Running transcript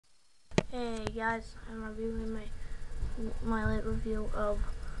Hey guys, I'm reviewing my late review of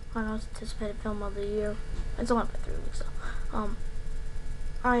my most anticipated film of the year. It's only been 3 weeks though.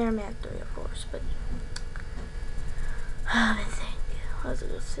 Iron Man 3 of course, but let me think. Let's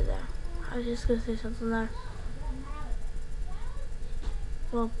go sit there. I was just gonna say something there.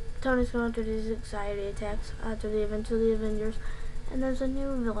 Well, Tony's going through these anxiety attacks after the events of the Avengers, and there's a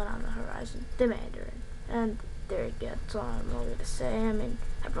new villain on the horizon, the Mandarin. And there it gets all I'm really gonna say. I mean,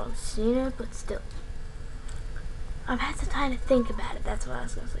 everyone's seen it, but still. I've had some time to think about it, that's what I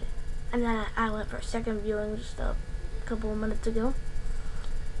was gonna say. And then I went for a second viewing just a couple of minutes ago.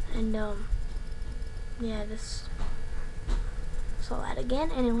 And, yeah, just saw that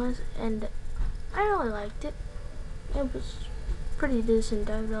again, anyways, and I really liked it. It was pretty decent,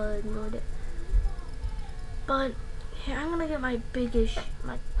 I really enjoyed it. But, yeah, I'm gonna get my big issue,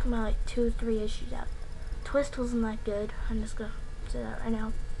 my like 2-3 issues out. Twist wasn't that good, I'm just gonna say that right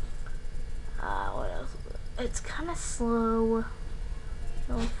now. What else? It's kind of slow,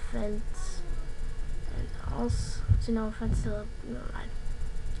 no offense, and also, no offense to, never mind.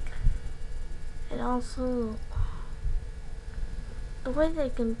 And also, the way they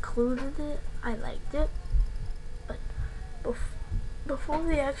concluded it, I liked it, but before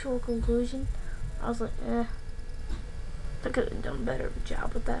the actual conclusion, I was like, I could have done a better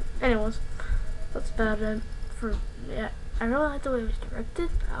job with that. Anyways, that's about it for, yeah, I really like the way it was directed,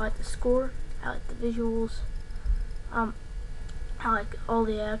 I like the score, I like the visuals, I like all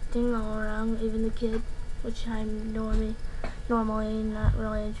the acting all around, even the kid, which I'm normally not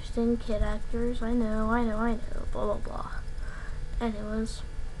really interested in kid actors. I know, blah blah blah. Anyways,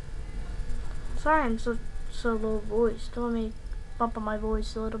 sorry I'm so low voiced. Let me bump up my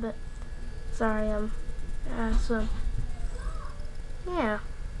voice a little bit. Sorry, so yeah,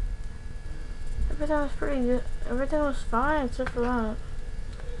 everything was pretty good. Everything was fine except for that.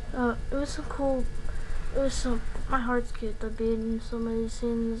 It was so cool. It was so, my heart skipped a beat in so many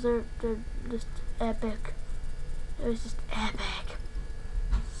scenes. They're just epic. It was just epic.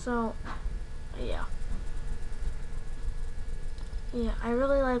 So, yeah. Yeah, I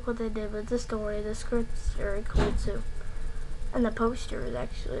really like what they did with the story. The script's very cool too. And the poster is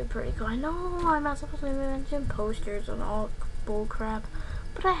actually pretty cool. I know I'm not supposed to mention posters and all bull crap,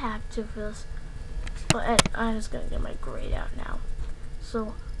 but I have to for this. But I'm just gonna get my grade out now.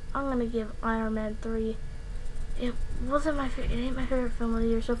 So, I'm gonna give Iron Man 3. It wasn't my favorite. It ain't my favorite film of the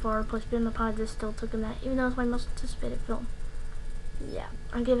year so far. Plus, being the pod just still took in that, even though it's my most anticipated film. Yeah,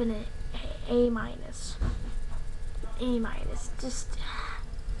 I'm giving it A minus. A minus. Just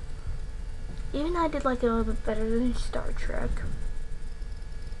even though I did like it a little bit better than Star Trek.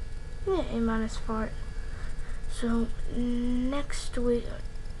 Yeah, A minus for it. So next week,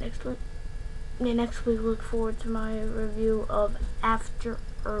 look forward to my review of After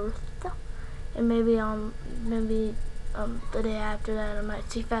Earth. And maybe the day after that I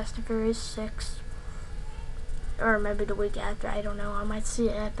might see Fast and Furious 6, or maybe the week after, I don't know. I might see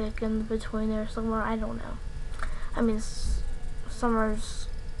Epic in between there somewhere, I don't know. I mean, summer's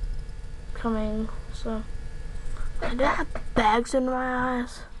coming, so I do have bags in my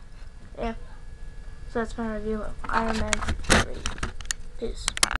eyes. Yeah, so that's my review of Iron Man 3. Peace.